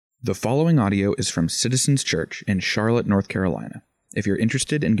The following audio is from Citizens Church in Charlotte, North Carolina. If you're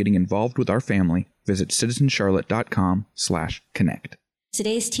interested in getting involved with our family, visit citizenscharlotte.com/connect.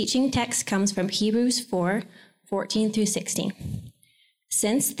 Today's teaching text comes from Hebrews 4:14 through 16.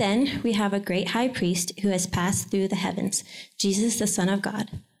 Since then, we have a great high priest who has passed through the heavens, Jesus, the Son of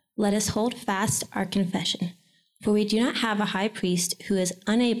God. Let us hold fast our confession, for we do not have a high priest who is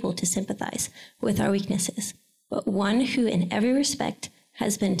unable to sympathize with our weaknesses, but one who in every respect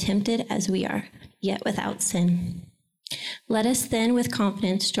has been tempted as we are, yet without sin. Let us then with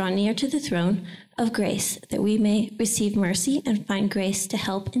confidence draw near to the throne of grace, that we may receive mercy and find grace to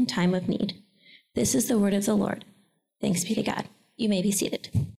help in time of need. This is the word of the Lord. Thanks be to God. You may be seated.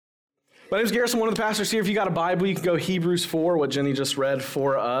 My name is Garrison, one of the pastors here. If you got a Bible, you can go Hebrews 4, what Jenny just read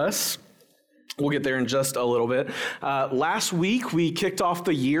for us. We'll get there in just a little bit. Last week, we kicked off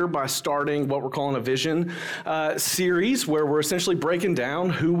the year by starting what we're calling a vision series, where we're essentially breaking down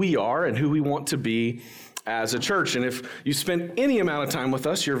who we are and who we want to be as a church. And if you spent any amount of time with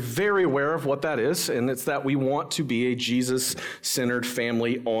us, you're very aware of what that is, and it's that we want to be a Jesus-centered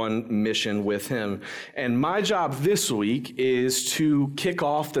family on mission with him. And my job this week is to kick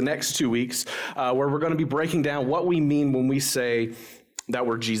off the next 2 weeks, where we're going to be breaking down what we mean when we say that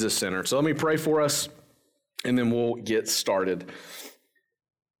we're Jesus-centered. So let me pray for us, and then we'll get started.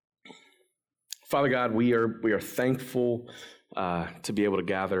 Father God, we are thankful to be able to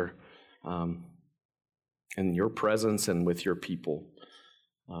gather in your presence and with your people.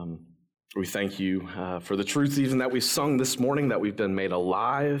 We thank you for the truth even that we sung this morning, that we've been made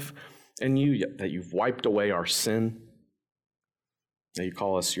alive in you, that you've wiped away our sin, that you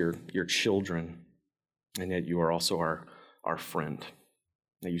call us your children, and yet you are also our friend.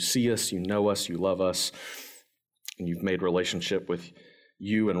 That you see us, you know us, you love us, and you've made relationship with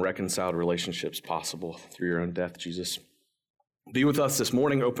you and reconciled relationships possible through your own death, Jesus. Be with us this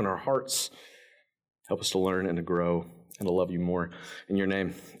morning, open our hearts, help us to learn and to grow and to love you more. In your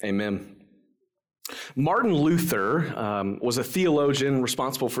name, amen. Martin Luther was a theologian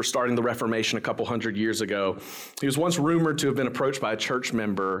responsible for starting the Reformation a couple hundred years ago. He was once rumored to have been approached by a church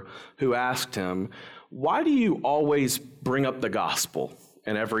member who asked him, "Why do you always bring up the gospel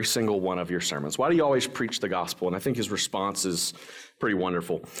in every single one of your sermons? Why do you always preach the gospel?" And I think his response is pretty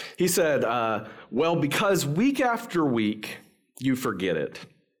wonderful. He said, well, because week after week, you forget it.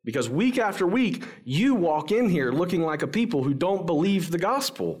 Because week after week, you walk in here looking like a people who don't believe the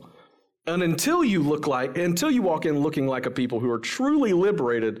gospel. And until you walk in looking like a people who are truly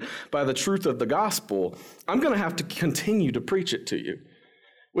liberated by the truth of the gospel, I'm going to have to continue to preach it to you.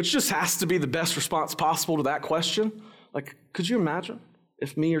 Which just has to be the best response possible to that question. Like, could you imagine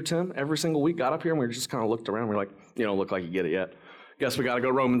if me or Tim every single week got up here and we just kind of looked around, we're like, you don't look like you get it yet. Guess we got to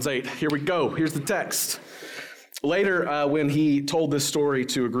go Romans 8. Here we go. Here's the text. Later, when he told this story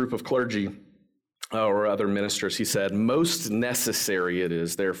to a group of clergy or other ministers, he said, "Most necessary it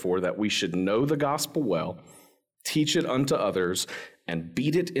is, therefore, that we should know the gospel well, teach it unto others, and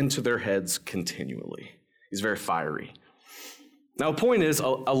beat it into their heads continually." He's very fiery. Now, the point is, a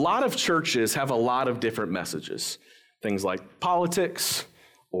lot of churches have a lot of different messages. Things like politics,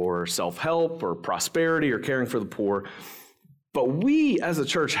 or self-help, or prosperity, or caring for the poor. But we, as a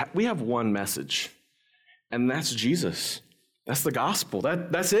church, we have one message, and that's Jesus. That's the gospel.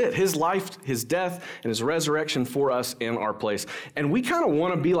 That's it. His life, his death, and his resurrection for us in our place. And we kind of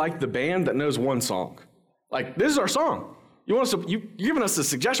want to be like the band that knows one song. Like, this is our song. You're giving us a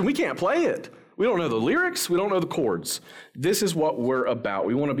suggestion. We can't play it. We don't know the lyrics. We don't know the chords. This is what we're about.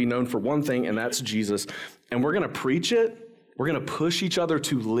 We want to be known for one thing, and that's Jesus. And we're going to preach it. We're going to push each other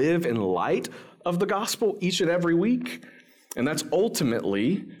to live in light of the gospel each and every week. And that's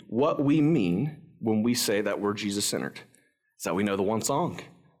ultimately what we mean when we say that we're Jesus-centered. It's that we know the one song.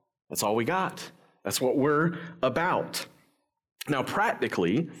 That's all we got. That's what we're about. Now,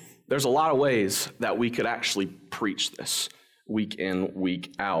 practically, there's a lot of ways that we could actually preach this week in,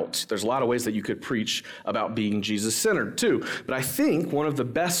 week out. There's a lot of ways that you could preach about being Jesus-centered too. But I think one of the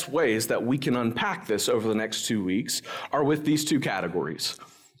best ways that we can unpack this over the next 2 weeks are with these two categories.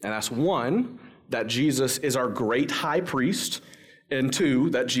 And that's one, that Jesus is our great high priest, and two,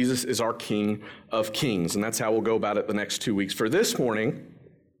 that Jesus is our King of Kings. And that's how we'll go about it the next 2 weeks. For this morning,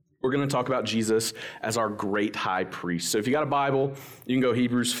 we're going to talk about Jesus as our great high priest. So if you got a Bible, you can go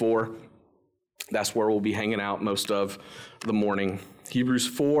Hebrews 4. That's where we'll be hanging out most of the morning. Hebrews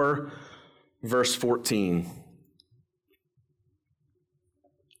 4, verse 14.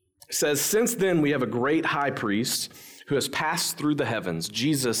 It says, "Since then we have a great high priest who has passed through the heavens,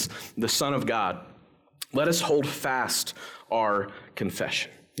 Jesus, the Son of God. Let us hold fast our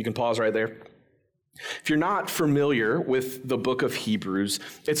confession." You can pause right there. If you're not familiar with the book of Hebrews,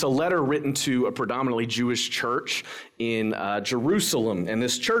 it's a letter written to a predominantly Jewish church in Jerusalem. And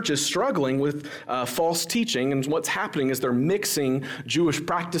this church is struggling with false teaching. And what's happening is they're mixing Jewish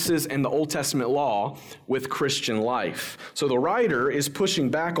practices and the Old Testament law with Christian life. So the writer is pushing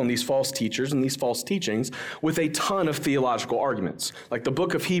back on these false teachers and these false teachings with a ton of theological arguments. Like the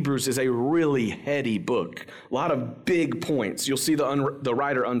book of Hebrews is a really heady book. A lot of big points. You'll see the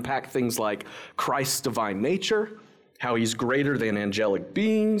writer unpack things like Christ's divine nature, how he's greater than angelic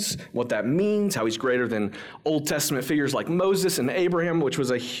beings, what that means, how he's greater than Old Testament figures like Moses and Abraham, which was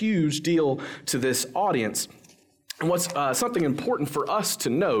a huge deal to this audience. And what's something important for us to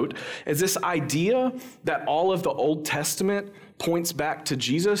note is this idea that all of the Old Testament points back to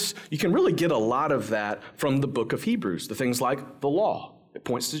Jesus. You can really get a lot of that from the book of Hebrews, the things like the law. It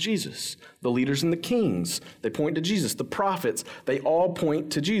points to Jesus. The leaders and the kings, they point to Jesus. The prophets, they all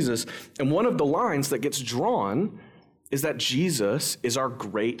point to Jesus. And one of the lines that gets drawn is that Jesus is our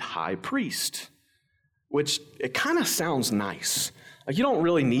great high priest, which it kind of sounds nice. Like you don't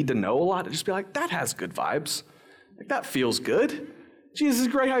really need to know a lot to just be like, that has good vibes. Like that feels good. Jesus is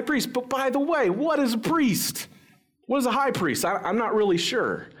great high priest. But by the way, what is a priest? What is a high priest? I'm not really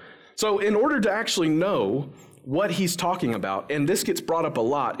sure. So in order to actually know what he's talking about, and this gets brought up a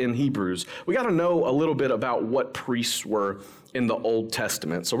lot in Hebrews, we got to know a little bit about what priests were in the Old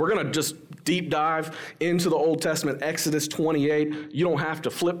Testament. So we're going to just deep dive into the Old Testament, Exodus 28. You don't have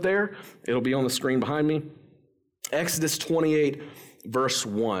to flip there. It'll be on the screen behind me. Exodus 28, verse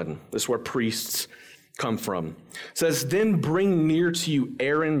 1. This is where priests come from. It says, "Then bring near to you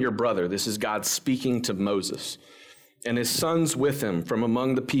Aaron your brother." This is God speaking to Moses. "And his sons with him from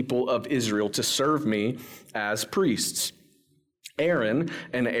among the people of Israel to serve me as priests. Aaron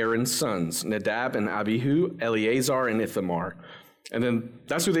and Aaron's sons, Nadab and Abihu, Eleazar and Ithamar." And then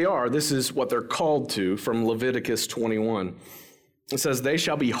that's who they are. This is what they're called to from Leviticus 21. It says, "They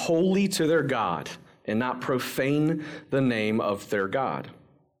shall be holy to their God and not profane the name of their God.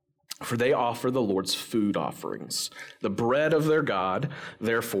 For they offer the Lord's food offerings, the bread of their God,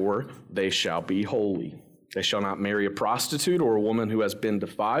 therefore they shall be holy. They shall not marry a prostitute or a woman who has been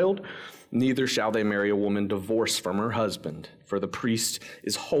defiled, neither shall they marry a woman divorced from her husband, for the priest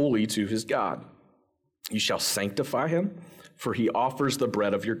is holy to his God. You shall sanctify him, for he offers the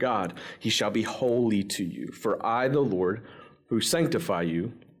bread of your God. He shall be holy to you, for I, the Lord, who sanctify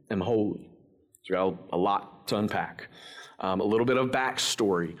you, am holy." So we got a lot to unpack. A little bit of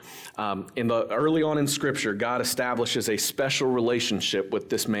backstory. Early on in Scripture, God establishes a special relationship with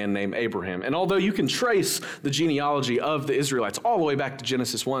this man named Abraham. And although you can trace the genealogy of the Israelites all the way back to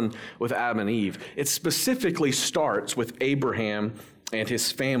Genesis 1 with Adam and Eve, it specifically starts with Abraham and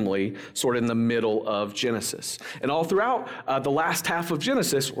his family sort of in the middle of Genesis. And all throughout the last half of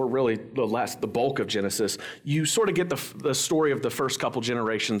Genesis, or really the bulk of Genesis, you sort of get the story of the first couple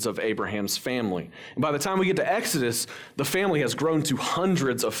generations of Abraham's family. And by the time we get to Exodus, the family has grown to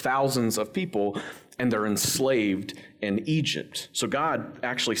hundreds of thousands of people, and they're enslaved in Egypt. So God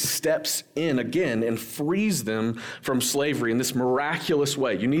actually steps in again and frees them from slavery in this miraculous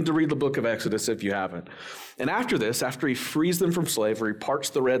way. You need to read the book of Exodus if you haven't. And after this, after he frees them from slavery, parts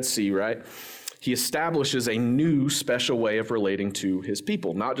the Red Sea, right? He establishes a new special way of relating to his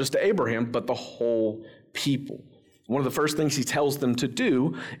people, not just to Abraham, but the whole people. One of the first things he tells them to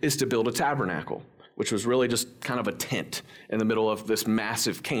do is to build a tabernacle, which was really just kind of a tent in the middle of this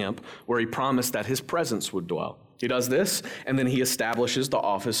massive camp where he promised that his presence would dwell. He does this, and then he establishes the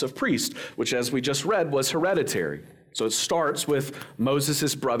office of priest, which, as we just read, was hereditary. So it starts with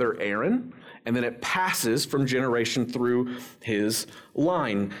Moses' brother Aaron, and then it passes from generation through his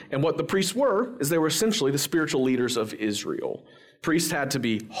line. And what the priests were is they were essentially the spiritual leaders of Israel. Priests had to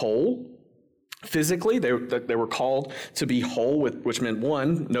be whole. Physically, they were called to be whole, which meant,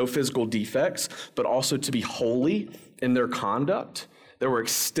 one, no physical defects, but also to be holy in their conduct. There were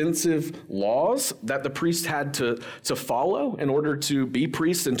extensive laws that the priests had to follow in order to be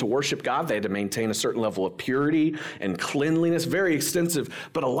priests and to worship God. They had to maintain a certain level of purity and cleanliness, very extensive.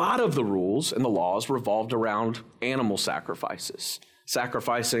 But a lot of the rules and the laws revolved around animal sacrifices,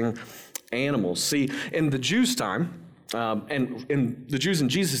 sacrificing animals. See, in the Jews' time, and in the Jews in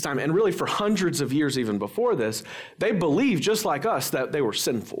Jesus' time, and really for hundreds of years even before this, they believed, just like us, that they were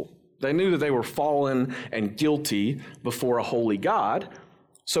sinful. They knew that they were fallen and guilty before a holy God.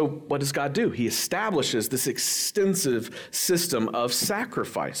 So what does God do? He establishes this extensive system of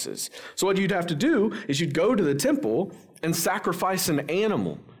sacrifices. So what you'd have to do is you'd go to the temple and sacrifice an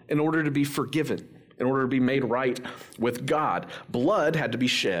animal in order to be forgiven, in order to be made right with God. Blood had to be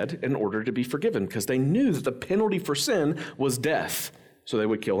shed in order to be forgiven because they knew that the penalty for sin was death. So they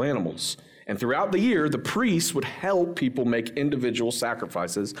would kill animals. And throughout the year, the priests would help people make individual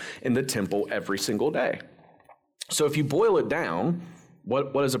sacrifices in the temple every single day. So if you boil it down,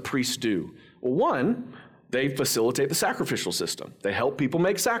 what does a priest do? Well, one, they facilitate the sacrificial system. They help people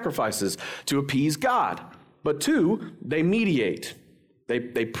make sacrifices to appease God. But two, they mediate.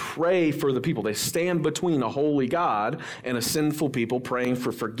 They pray for the people. They stand between a holy God and a sinful people, praying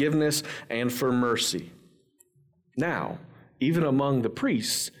for forgiveness and for mercy. Now, even among the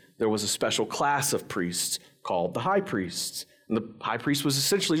priests, there was a special class of priests called the high priests. And the high priest was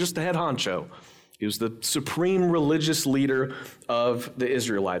essentially just the head honcho. He was the supreme religious leader of the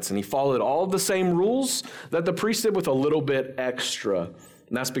Israelites, and he followed all the same rules that the priest did with a little bit extra,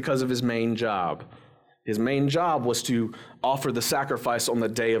 and that's because of his main job. His main job was to offer the sacrifice on the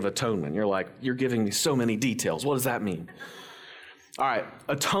Day of Atonement. You're like, you're giving me so many details. What does that mean? All right,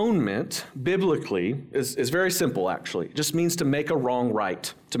 atonement, biblically, is very simple, actually. It just means to make a wrong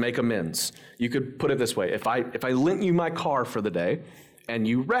right, to make amends. You could put it this way. If I lent you my car for the day and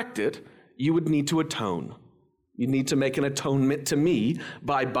you wrecked it, you would need to atone. You need to make an atonement to me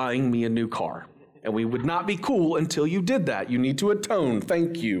by buying me a new car. And we would not be cool until you did that. You need to atone.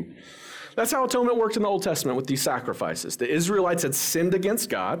 Thank you. That's how atonement worked in the Old Testament with these sacrifices. The Israelites had sinned against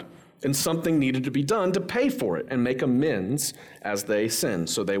God, and something needed to be done to pay for it and make amends as they sinned.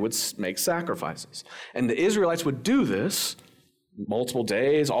 So they would make sacrifices. And the Israelites would do this multiple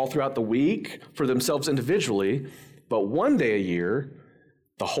days, all throughout the week, for themselves individually. But one day a year,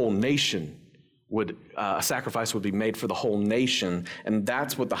 the whole nation a sacrifice would be made for the whole nation, and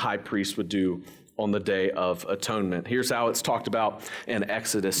that's what the high priest would do on the Day of Atonement. Here's how it's talked about in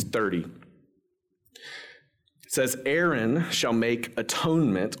Exodus 30. It says, Aaron shall make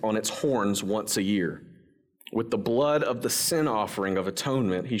atonement on its horns once a year. With the blood of the sin offering of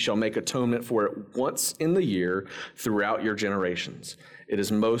atonement, he shall make atonement for it once in the year throughout your generations. It is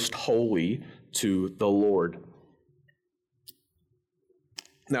most holy to the Lord.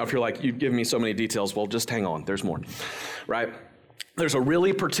 Now, if you're like, you've given me so many details, well, just hang on. There's more, right? There's a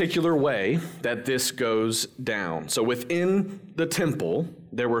really particular way that this goes down. So within the temple,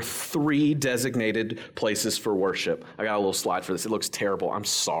 there were 3 designated places for worship. I got a little slide for this. It looks terrible. I'm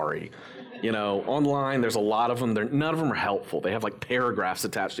sorry. You know, online, there's a lot of them. None of them are helpful. They have like paragraphs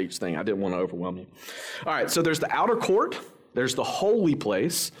attached to each thing. I didn't want to overwhelm you. All right, so there's the outer court, there's the holy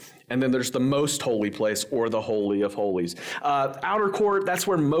place, and then there's the most holy place, or the Holy of Holies. Outer court, that's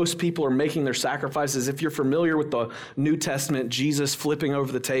where most people are making their sacrifices. If you're familiar with the New Testament, Jesus flipping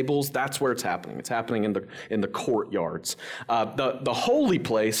over the tables, that's where it's happening. It's happening in the courtyards. The holy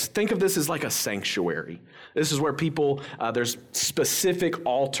place, think of this as like a sanctuary. This is where people, there's specific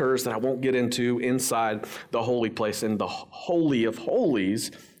altars that I won't get into inside the holy place, and the Holy of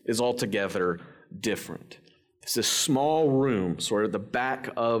Holies is altogether different. It's this small room, sort of the back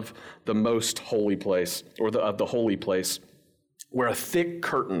of the most holy place, or of the holy place, where a thick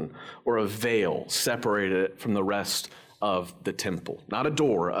curtain or a veil separated it from the rest of the temple. Not a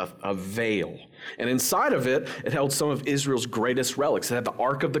door, a veil. And inside of it, it held some of Israel's greatest relics. It had the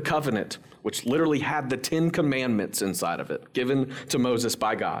Ark of the Covenant, which literally had the 10 Commandments inside of it, given to Moses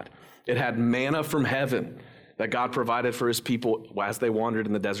by God. It had manna from heaven that God provided for his people as they wandered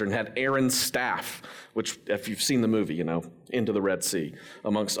in the desert, and had Aaron's staff, which, if you've seen the movie, you know, into the Red Sea,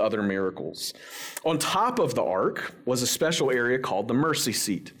 amongst other miracles. On top of the ark was a special area called the mercy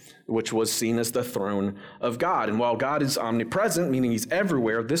seat, which was seen as the throne of God. And while God is omnipresent, meaning he's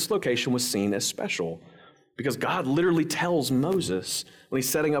everywhere, this location was seen as special because God literally tells Moses when he's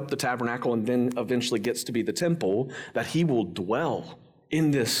setting up the tabernacle and then eventually gets to be the temple that he will dwell in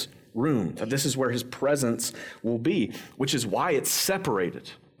this room, that this is where his presence will be, which is why it's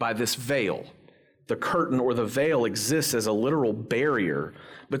separated by this veil. The curtain or the veil exists as a literal barrier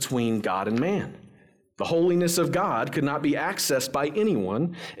between God and man. The holiness of God could not be accessed by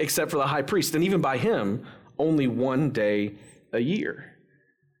anyone except for the high priest, and even by him, only one day a year.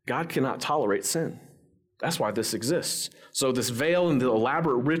 God cannot tolerate sin. That's why this exists. So this veil and the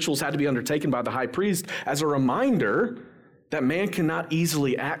elaborate rituals had to be undertaken by the high priest as a reminder that man cannot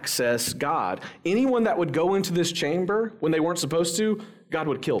easily access God. Anyone that would go into this chamber when they weren't supposed to, God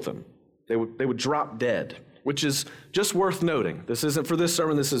would kill them. They would drop dead, which is just worth noting. This isn't for this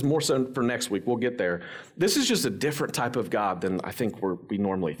sermon. This is more so for next week. We'll get there. This is just a different type of God than I think we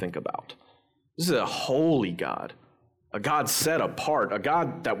normally think about. This is a holy God, a God set apart, a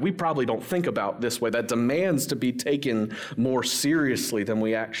God that we probably don't think about this way, that demands to be taken more seriously than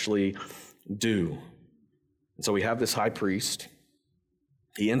we actually do. And so we have this high priest.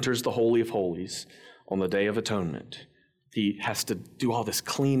 He enters the Holy of Holies on the Day of Atonement. He has to do all this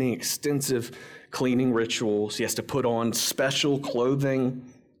cleaning, extensive cleaning rituals. He has to put on special clothing.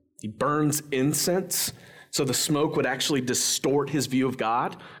 He burns incense so the smoke would actually distort his view of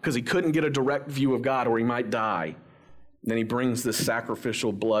God because he couldn't get a direct view of God or he might die. Then he brings this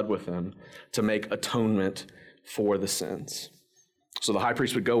sacrificial blood with him to make atonement for the sins. So the high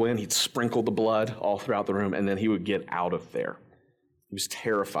priest would go in, he'd sprinkle the blood all throughout the room, and then he would get out of there. He was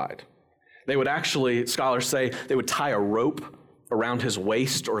terrified. They would actually, scholars say, they would tie a rope around his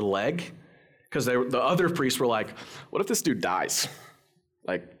waist or leg because the other priests were like, what if this dude dies?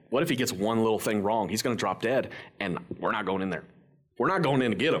 Like, what if he gets one little thing wrong? He's going to drop dead, and we're not going in there. We're not going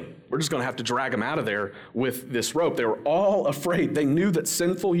in to get him. We're just going to have to drag him out of there with this rope. They were all afraid. They knew that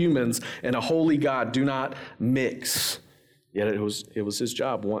sinful humans and a holy God do not mix. Yet it was his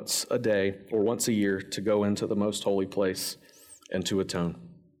job once a day or once a year to go into the most holy place and to atone.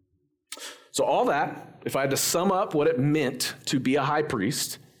 So all that, if I had to sum up what it meant to be a high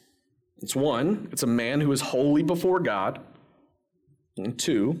priest, it's one, it's a man who is holy before God. And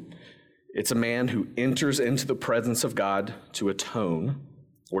two, it's a man who enters into the presence of God to atone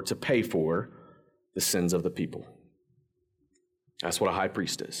or to pay for the sins of the people. That's what a high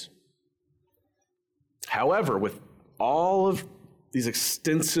priest is. However, with all of these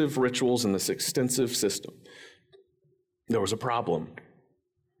extensive rituals and this extensive system, there was a problem,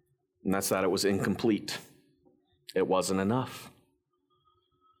 and that's that it was incomplete. It wasn't enough.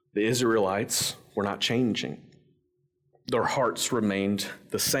 The Israelites were not changing. Their hearts remained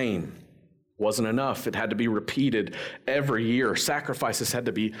the same. Wasn't enough. It had to be repeated every year. Sacrifices had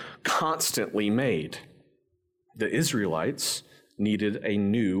to be constantly made. The Israelites needed a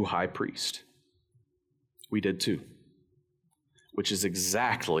new high priest. We did too, which is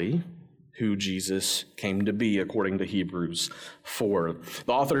exactly who Jesus came to be according to Hebrews 4.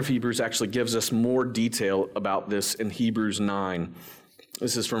 The author of Hebrews actually gives us more detail about this in Hebrews 9.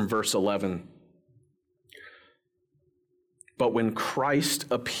 This is from verse 11. But when Christ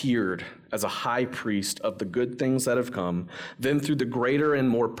appeared as a high priest of the good things that have come, then through the greater and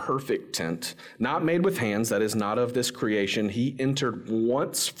more perfect tent, not made with hands, that is not of this creation, he entered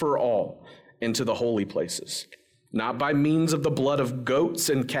once for all into the holy places, not by means of the blood of goats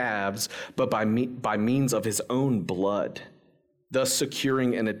and calves, but by means of his own blood, thus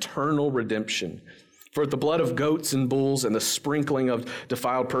securing an eternal redemption. For the blood of goats and bulls and the sprinkling of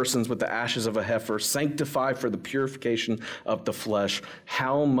defiled persons with the ashes of a heifer sanctify for the purification of the flesh,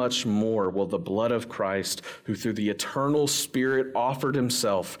 how much more will the blood of Christ, who through the eternal Spirit offered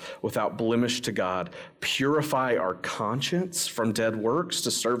himself without blemish to God, purify our conscience from dead works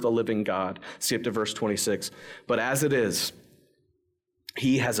to serve the living God? See up to verse 26. But as it is,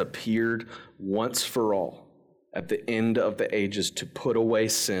 he has appeared once for all at the end of the ages to put away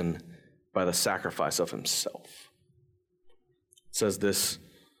sin by the sacrifice of himself. It says this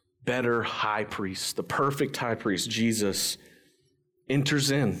better high priest, the perfect high priest, Jesus, enters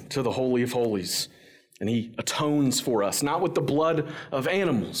into the Holy of Holies, and he atones for us, not with the blood of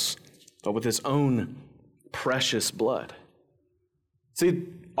animals, but with his own precious blood. See,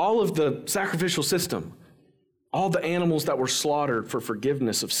 all of the sacrificial system, all the animals that were slaughtered for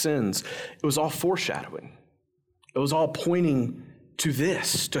forgiveness of sins, it was all foreshadowing. It was all pointing to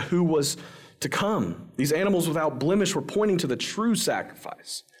this, to who was to come. These animals without blemish were pointing to the true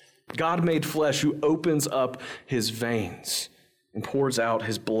sacrifice, God made flesh, who opens up his veins and pours out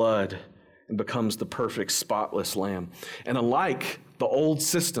his blood and becomes the perfect spotless lamb. And unlike the old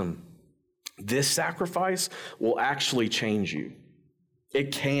system, this sacrifice will actually change you.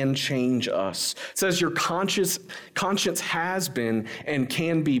 It can change us. It says your conscience has been and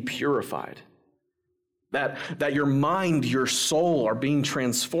can be purified. That your mind, your soul are being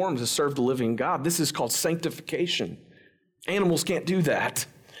transformed to serve the living God. This is called sanctification. Animals can't do that.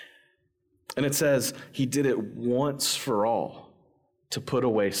 And it says he did it once for all to put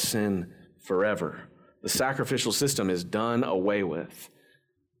away sin forever. The sacrificial system is done away with.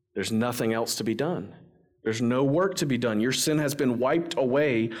 There's nothing else to be done. There's no work to be done. Your sin has been wiped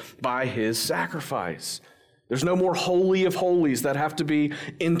away by his sacrifice. There's no more holy of holies that have to be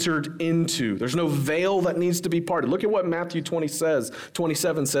entered into. There's no veil that needs to be parted. Look at what Matthew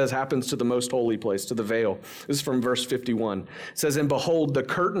 27 says happens to the most holy place, to the veil. This is from verse 51. It says, and behold, the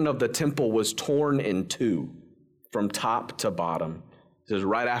curtain of the temple was torn in two from top to bottom. It says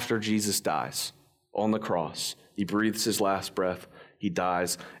right after Jesus dies on the cross, he breathes his last breath, he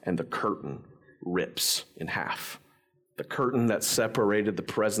dies, and the curtain rips in half. The curtain that separated the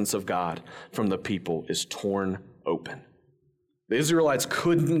presence of God from the people is torn open. The Israelites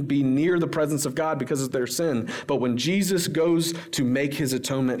couldn't be near the presence of God because of their sin, but when Jesus goes to make his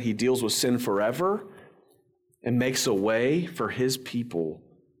atonement, he deals with sin forever and makes a way for his people,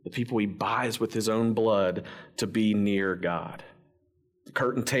 the people he buys with his own blood, to be near God. The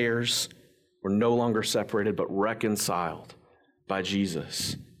curtain tears. We're no longer separated, but reconciled by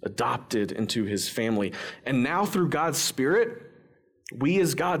Jesus, adopted into his family. And now through God's Spirit, we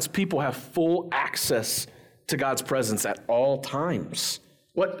as God's people have full access to God's presence at all times.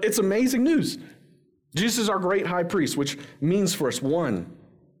 It's amazing news. Jesus is our great high priest, which means for us, one,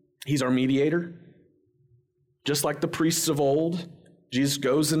 he's our mediator. Just like the priests of old, Jesus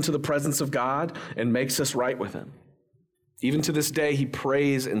goes into the presence of God and makes us right with him. Even to this day, he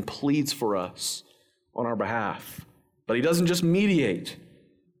prays and pleads for us on our behalf. But he doesn't just mediate.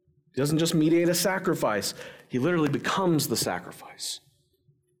 He doesn't just mediate a sacrifice. He literally becomes the sacrifice.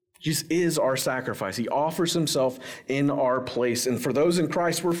 Jesus is our sacrifice. He offers himself in our place. And for those in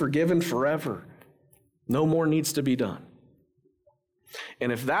Christ, we're forgiven forever. No more needs to be done.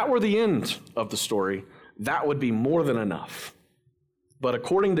 And if that were the end of the story, that would be more than enough. But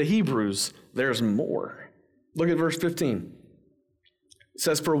according to Hebrews, there's more. Look at verse 15. It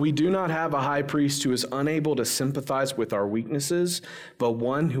says, "For we do not have a high priest who is unable to sympathize with our weaknesses, but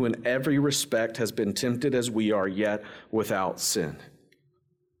one who in every respect has been tempted as we are, yet without sin."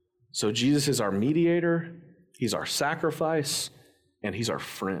 So Jesus is our mediator, he's our sacrifice, and he's our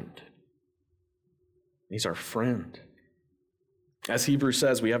friend. He's our friend. As Hebrews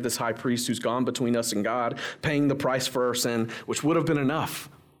says, we have this high priest who's gone between us and God, paying the price for our sin, which would have been enough.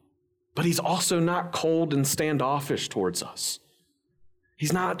 But he's also not cold and standoffish towards us.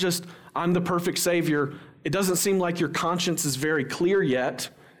 He's not just, I'm the perfect Savior. It doesn't seem like your conscience is very clear yet.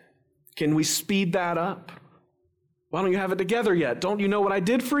 Can we speed that up? Why don't you have it together yet? Don't you know what I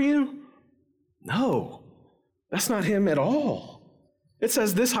did for you? No, that's not him at all. It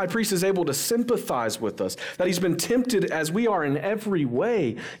says this high priest is able to sympathize with us, that he's been tempted as we are in every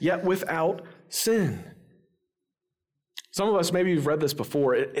way, yet without sin. Some of us, maybe you've read this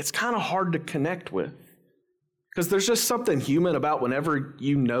before, it's kind of hard to connect with because there's just something human about whenever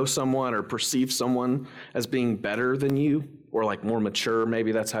you know someone or perceive someone as being better than you or like more mature,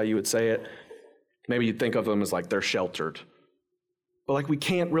 maybe that's how you would say it. Maybe you'd think of them as like they're sheltered. But like we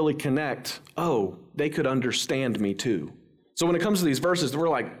can't really connect, they could understand me too. So when it comes to these verses, we're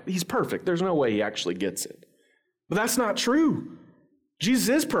like, he's perfect. There's no way he actually gets it. But that's not true. Jesus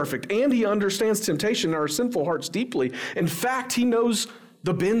is perfect, and he understands temptation in our sinful hearts deeply. In fact, he knows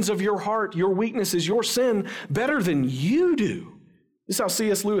the bends of your heart, your weaknesses, your sin better than you do. This is how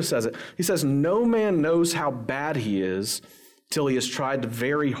C.S. Lewis says it. He says, "No man knows how bad he is till he has tried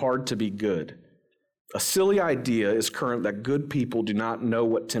very hard to be good. A silly idea is current that good people do not know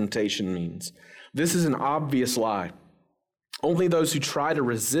what temptation means. This is an obvious lie. Only those who try to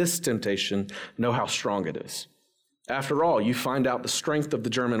resist temptation know how strong it is. After all, you find out the strength of the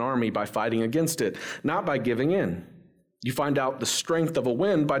German army by fighting against it, not by giving in. You find out the strength of a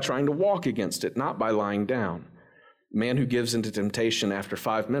wind by trying to walk against it, not by lying down. A man who gives into temptation after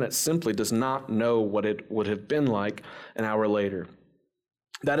 5 minutes simply does not know what it would have been like an hour later.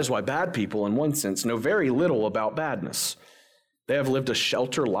 That is why bad people, in one sense, know very little about badness. They have lived a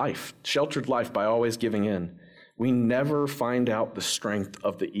sheltered life by always giving in. We never find out the strength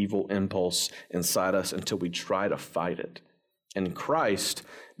of the evil impulse inside us until we try to fight it. And Christ,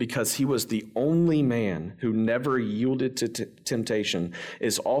 because he was the only man who never yielded to temptation,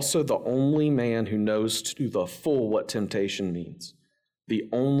 is also the only man who knows to the full what temptation means. The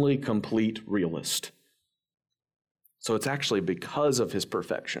only complete realist. So it's actually because of his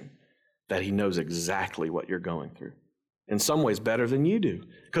perfection that he knows exactly what you're going through. In some ways better than you do.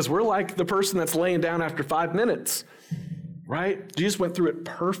 Because we're like the person that's laying down after 5 minutes, right? Jesus went through it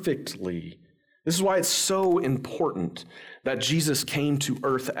perfectly. This is why it's so important that Jesus came to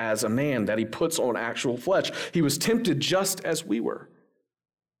earth as a man, that he puts on actual flesh. He was tempted just as we were.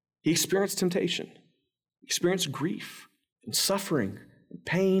 He experienced temptation. He experienced grief and suffering and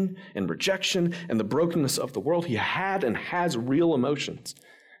pain and rejection and the brokenness of the world. He had and has real emotions,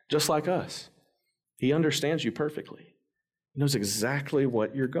 just like us. He understands you perfectly. He knows exactly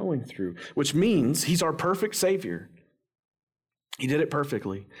what you're going through, which means he's our perfect Savior. He did it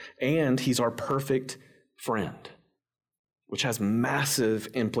perfectly, and he's our perfect friend, which has massive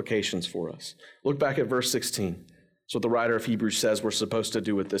implications for us. Look back at verse 16. That's what the writer of Hebrews says we're supposed to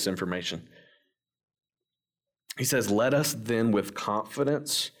do with this information. He says, "Let us then with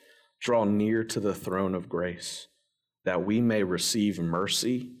confidence draw near to the throne of grace, that we may receive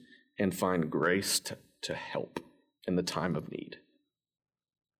mercy and find grace to help in the time of need."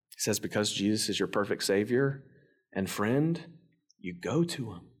 He says, because Jesus is your perfect Savior and friend, you go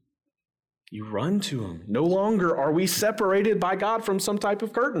to him. You run to him. No longer are we separated by God from some type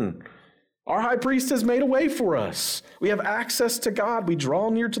of curtain. Our high priest has made a way for us. We have access to God. We draw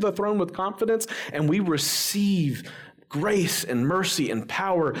near to the throne with confidence, and we receive grace and mercy and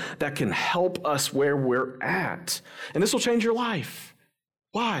power that can help us where we're at. And this will change your life.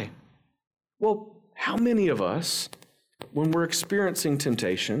 Why? Well, how many of us, when we're experiencing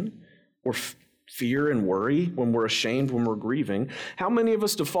temptation or fear and worry, when we're ashamed, when we're grieving, how many of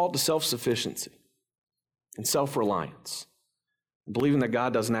us default to self-sufficiency and self-reliance, believing that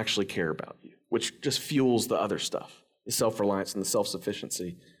God doesn't actually care about you, which just fuels the other stuff, the self-reliance and the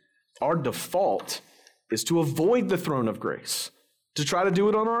self-sufficiency? Our default is to avoid the throne of grace, to try to do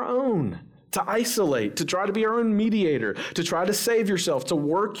it on our own, to isolate, to try to be our own mediator, to try to save yourself, to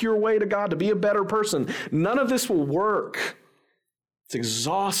work your way to God, to be a better person. None of this will work. It's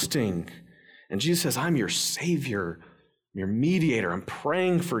exhausting. And Jesus says, I'm your Savior, I'm your mediator, I'm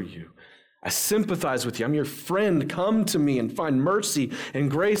praying for you. I sympathize with you. I'm your friend. Come to me and find mercy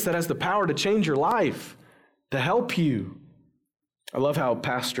and grace that has the power to change your life, to help you. I love how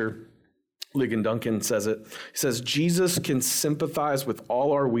Pastor Ligon Duncan says it. He says, Jesus can sympathize with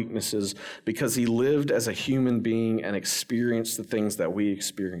all our weaknesses because he lived as a human being and experienced the things that we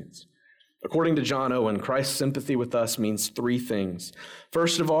experience. According to John Owen, Christ's sympathy with us means three things.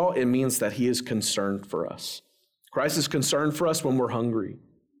 First of all, it means that he is concerned for us. Christ is concerned for us when we're hungry.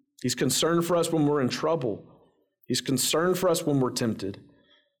 He's concerned for us when we're in trouble. He's concerned for us when we're tempted.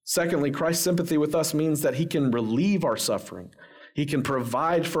 Secondly, Christ's sympathy with us means that he can relieve our suffering. He can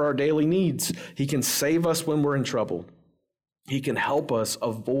provide for our daily needs. He can save us when we're in trouble. He can help us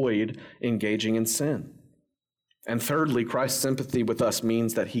avoid engaging in sin. And thirdly, Christ's sympathy with us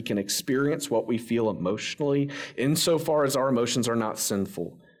means that he can experience what we feel emotionally insofar as our emotions are not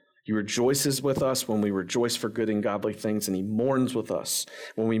sinful. He rejoices with us when we rejoice for good and godly things, and he mourns with us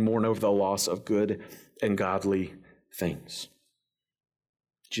when we mourn over the loss of good and godly things.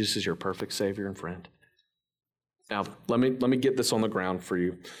 Jesus is your perfect Savior and friend. Now, let me get this on the ground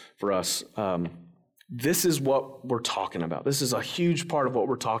for us. This is what we're talking about. This is a huge part of what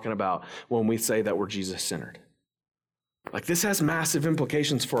we're talking about when we say that we're Jesus-centered. Like, this has massive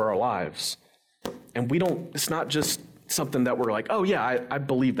implications for our lives. And it's not just something that we're like, oh yeah, I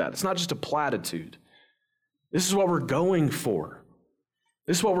believe that. It's not just a platitude. This is what we're going for.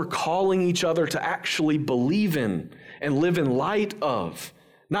 This is what we're calling each other to actually believe in and live in light of.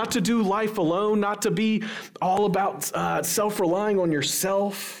 Not to do life alone, not to be all about self-relying on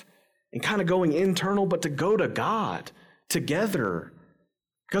yourself and kind of going internal, but to go to God together.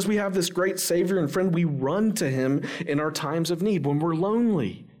 Because we have this great Savior and friend, we run to him in our times of need. When we're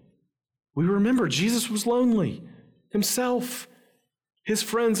lonely, we remember Jesus was lonely himself. His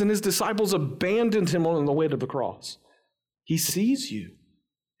friends and his disciples abandoned him on the way to the cross. He sees you.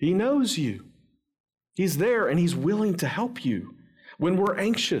 He knows you. He's there and he's willing to help you. When we're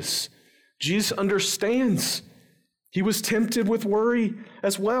anxious, Jesus understands. He was tempted with worry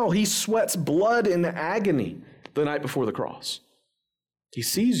as well. He sweats blood in agony the night before the cross. He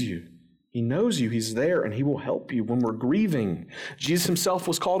sees you. He knows you. He's there, and he will help you when we're grieving. Jesus himself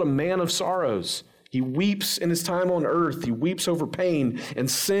was called a man of sorrows. He weeps in his time on earth. He weeps over pain and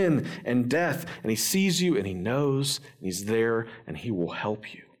sin and death, and he sees you, and he knows, and he's there, and he will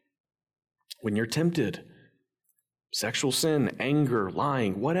help you. When you're tempted, sexual sin, anger,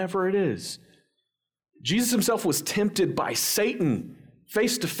 lying, whatever it is. Jesus himself was tempted by Satan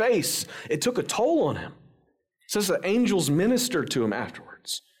face to face. It took a toll on him. It says the angels ministered to him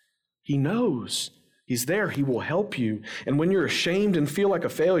afterwards. He knows. He's there. He will help you. And when you're ashamed and feel like a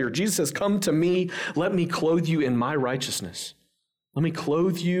failure, Jesus says, come to me. Let me clothe you in my righteousness. Let me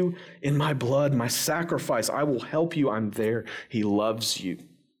clothe you in my blood, my sacrifice. I will help you. I'm there. He loves you.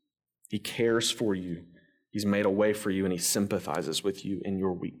 He cares for you. He's made a way for you, and he sympathizes with you in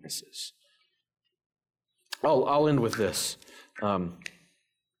your weaknesses. I'll end with this.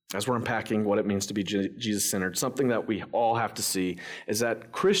 As we're unpacking what it means to be Jesus-centered, something that we all have to see is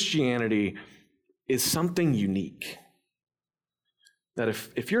that Christianity is something unique. That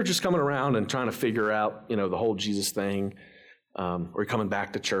if you're just coming around and trying to figure out, the whole Jesus thing, or you're coming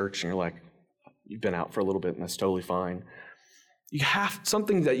back to church and you're like, you've been out for a little bit and that's totally fine. You have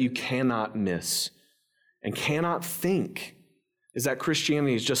something that you cannot miss and cannot think is that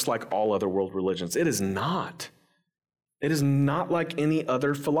Christianity is just like all other world religions. It is not. It is not like any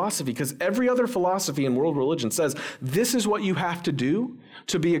other philosophy, because every other philosophy in world religion says, this is what you have to do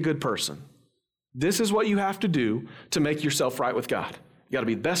to be a good person. This is what you have to do to make yourself right with God. You got to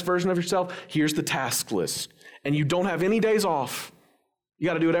be the best version of yourself. Here's the task list. And you don't have any days off. You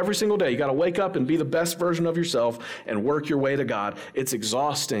got to do it every single day. You got to wake up and be the best version of yourself and work your way to God. It's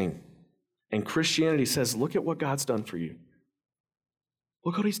exhausting. And Christianity says, look at what God's done for you.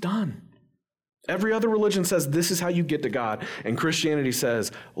 Look what he's done. Every other religion says this is how you get to God, and Christianity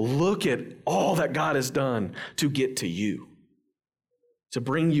says, look at all that God has done to get to you, to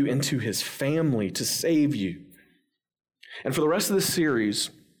bring you into his family, to save you. And for the rest of this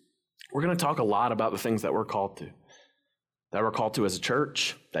series, we're going to talk a lot about the things that we're called to as a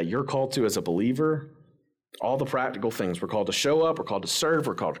church, that you're called to as a believer, all the practical things. We're called to show up, we're called to serve,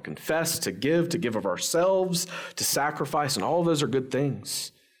 we're called to confess, to give of ourselves, to sacrifice, and all of those are good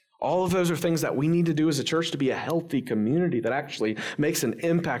things. All of those are things that we need to do as a church to be a healthy community that actually makes an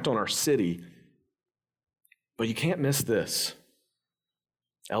impact on our city. But you can't miss this.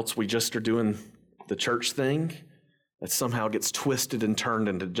 Else we just are doing the church thing that somehow gets twisted and turned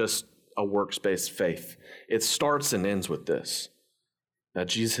into just a works-based faith. It starts and ends with this, that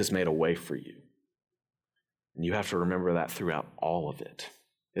Jesus has made a way for you. And you have to remember that throughout all of it.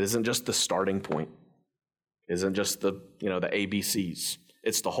 It isn't just the starting point. It isn't just the ABCs.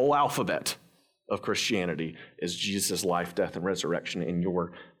 It's the whole alphabet of Christianity is Jesus' life, death, and resurrection in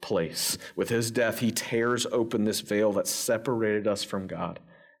your place. With his death, he tears open this veil that separated us from God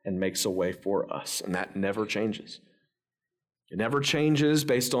and makes a way for us. And that never changes. It never changes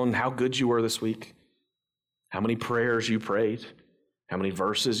based on how good you were this week, how many prayers you prayed, how many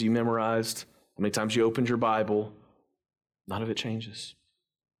verses you memorized, how many times you opened your Bible. None of it changes.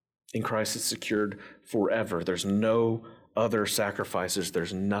 In Christ, it's secured forever. There's no other sacrifices.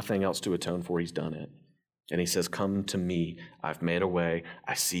 There's nothing else to atone for. He's done it. And he says, come to me. I've made a way.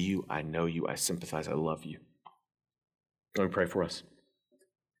 I see you. I know you. I sympathize. I love you. Let me pray for us.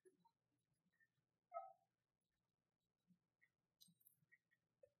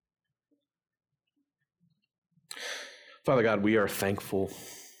 Father God, we are thankful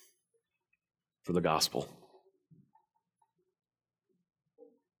for the gospel.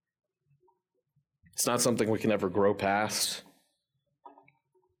 It's not something we can ever grow past.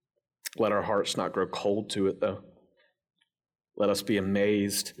 Let our hearts not grow cold to it, though. Let us be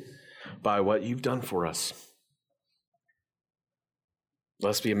amazed by what you've done for us.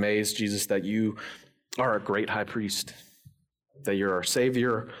 Let us be amazed, Jesus, that you are a great high priest, that you're our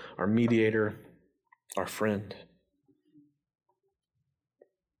Savior, our mediator, our friend.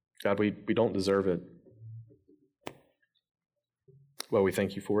 God, we don't deserve it. Well, we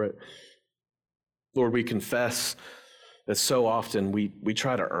thank you for it. Lord, we confess that so often we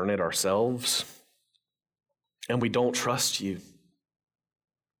try to earn it ourselves, and we don't trust you.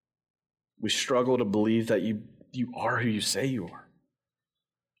 We struggle to believe that you are who you say you are.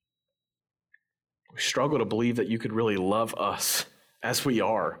 We struggle to believe that you could really love us as we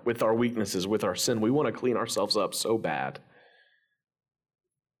are, with our weaknesses, with our sin. We want to clean ourselves up so bad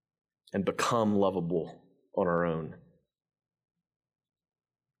and become lovable on our own.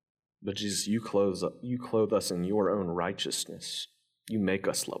 But Jesus, you clothe us in your own righteousness. You make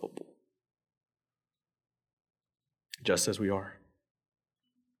us lovable, just as we are.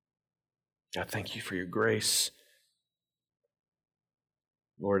 God, thank you for your grace.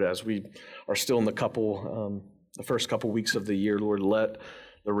 Lord, as we are still in the first couple weeks of the year, Lord, let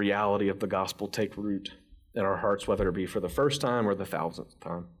the reality of the gospel take root in our hearts, whether it be for the first time or the 1,000th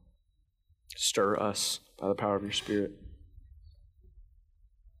time. Stir us by the power of your Spirit.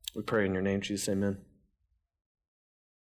 We pray in your name, Jesus, amen.